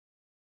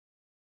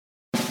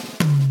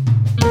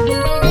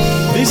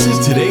This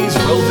is today's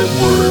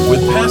Relevant Word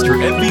with Pastor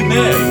F.B.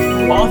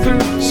 May, author,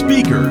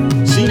 speaker,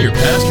 senior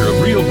pastor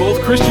of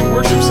Rehoboth Christian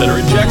Worship Center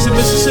in Jackson,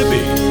 Mississippi,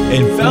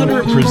 and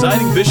founder and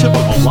presiding bishop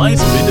of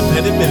Alliance of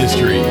Independent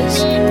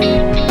Ministries.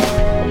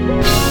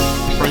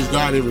 Praise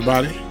God,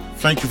 everybody.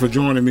 Thank you for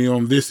joining me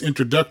on this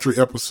introductory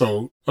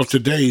episode of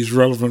today's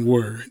Relevant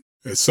Word.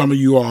 As some of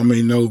you all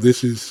may know,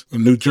 this is a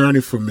new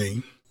journey for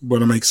me,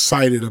 but I'm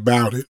excited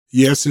about it.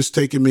 Yes, it's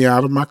taking me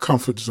out of my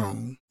comfort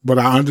zone, but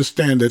I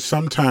understand that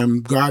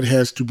sometimes God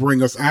has to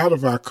bring us out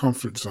of our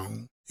comfort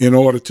zone in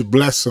order to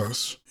bless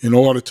us, in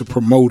order to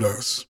promote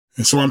us.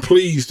 And so I'm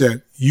pleased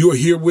that you are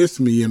here with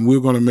me and we're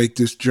going to make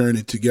this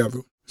journey together.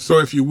 So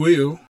if you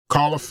will,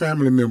 call a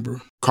family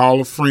member,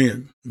 call a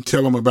friend, and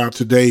tell them about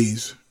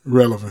today's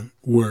Relevant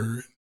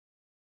Word.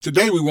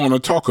 Today we want to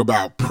talk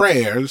about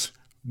prayers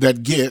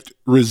that get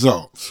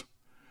results.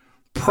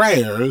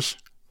 Prayers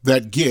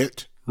that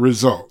get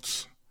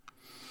results.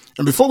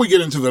 And before we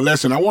get into the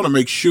lesson, I want to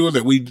make sure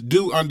that we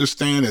do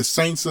understand as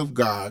saints of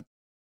God,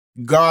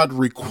 God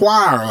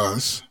requires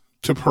us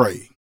to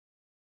pray.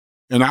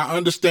 And I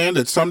understand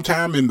that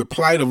sometime in the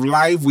plight of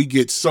life, we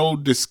get so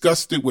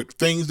disgusted with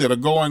things that are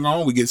going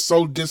on. We get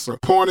so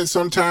disappointed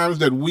sometimes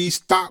that we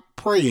stop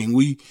praying.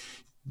 We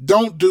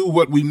don't do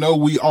what we know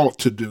we ought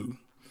to do.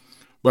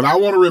 But I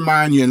want to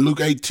remind you in Luke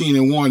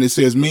 18:1, it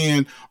says,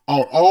 men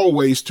ought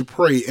always to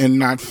pray and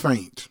not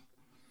faint.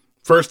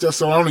 1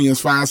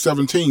 Thessalonians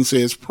 5:17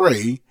 says,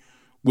 pray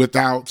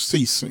without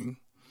ceasing.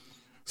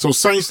 So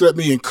saints, let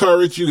me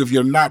encourage you, if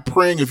you're not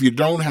praying, if you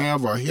don't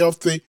have a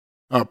healthy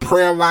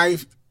prayer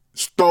life,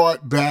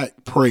 start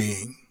back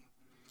praying.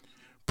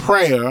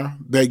 Prayer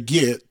that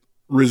get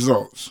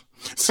results.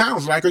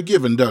 Sounds like a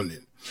given, doesn't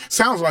it?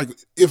 Sounds like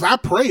if I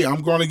pray,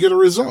 I'm going to get a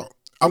result.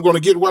 I'm going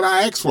to get what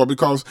I asked for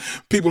because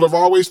people have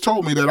always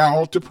told me that I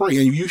ought to pray,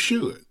 and you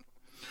should.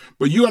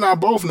 But you and I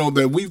both know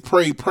that we've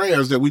prayed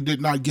prayers that we did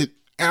not get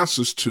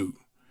answers to.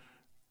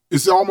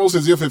 It's almost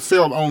as if it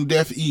fell on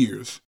deaf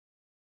ears.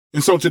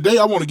 And so today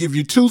I want to give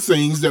you two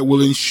things that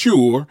will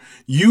ensure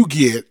you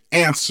get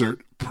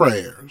answered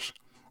prayers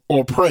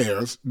or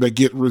prayers that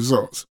get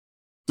results.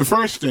 The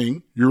first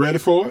thing, you ready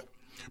for it?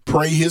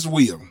 Pray his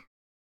will.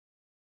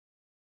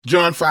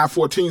 John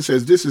 5:14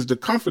 says, this is the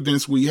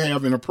confidence we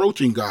have in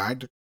approaching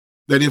God,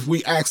 that if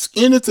we ask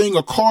anything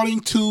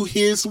according to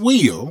his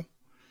will,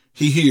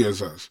 he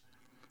hears us.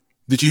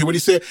 Did you hear what he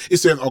said? It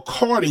said,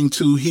 according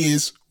to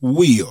his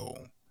will.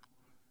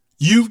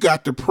 You've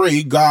got to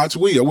pray God's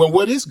will. Well,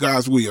 what is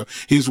God's will?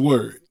 His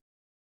word.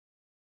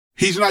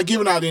 He's not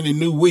giving out any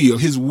new will.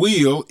 His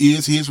will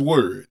is his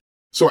word.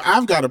 So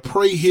I've got to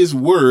pray his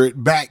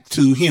word back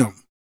to him.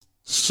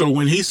 So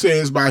when he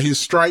says by his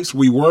stripes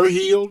we were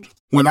healed,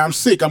 when I'm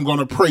sick, I'm going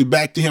to pray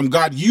back to him.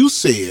 God, you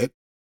said,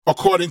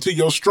 according to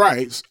your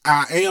stripes,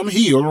 I am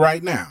healed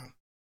right now.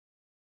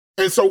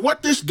 And so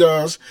what this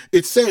does,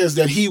 it says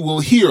that he will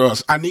hear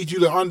us. I need you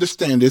to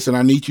understand this, and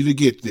I need you to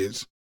get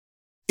this.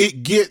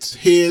 It gets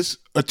his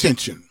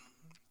attention.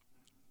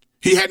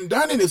 He hadn't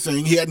done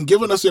anything. He hadn't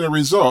given us any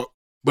result,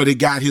 but it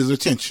got his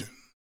attention.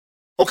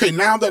 Okay,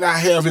 now that I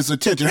have his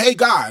attention, hey,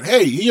 God,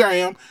 hey, here I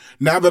am.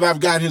 Now that I've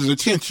got his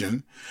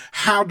attention,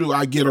 how do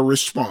I get a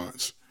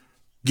response?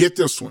 Get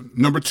this one.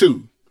 Number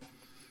 2,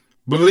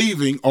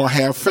 believing or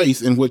have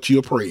faith in what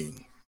you're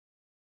praying.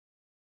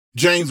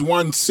 James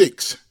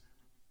 1:6.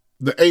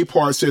 The A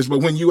part says,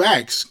 but when you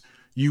ask,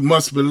 you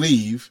must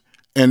believe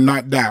and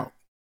not doubt.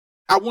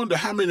 I wonder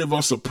how many of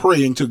us are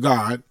praying to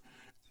God,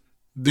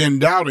 then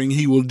doubting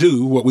he will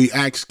do what we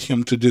ask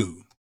him to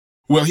do.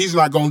 Well, he's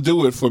not going to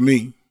do it for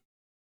me.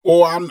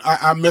 Or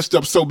I messed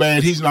up so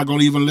bad, he's not going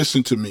to even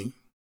listen to me.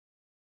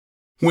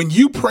 When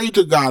you pray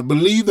to God,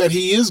 believe that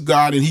he is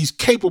God and he's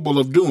capable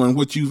of doing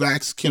what you've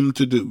asked him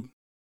to do.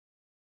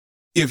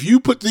 If you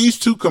put these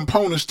two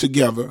components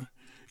together,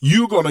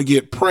 you're going to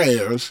get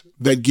prayers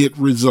that get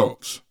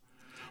results.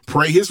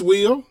 Pray his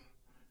will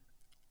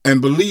and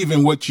believe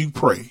in what you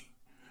pray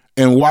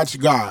and watch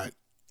God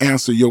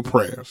answer your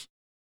prayers.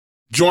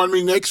 Join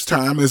me next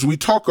time as we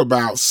talk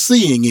about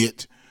seeing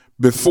it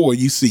before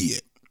you see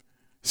it.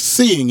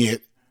 Seeing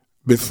it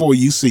before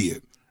you see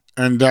it.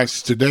 And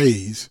that's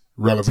today's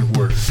Relevant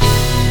Word.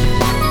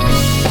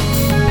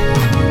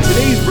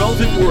 Today's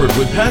Relevant Word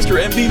with Pastor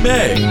F.B.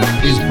 May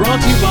is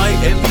brought to you by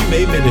F.B.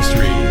 May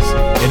Ministries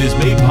and is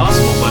made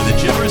possible by the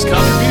generous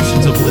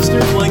contributions of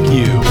listeners like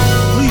you.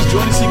 Please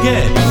join us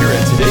again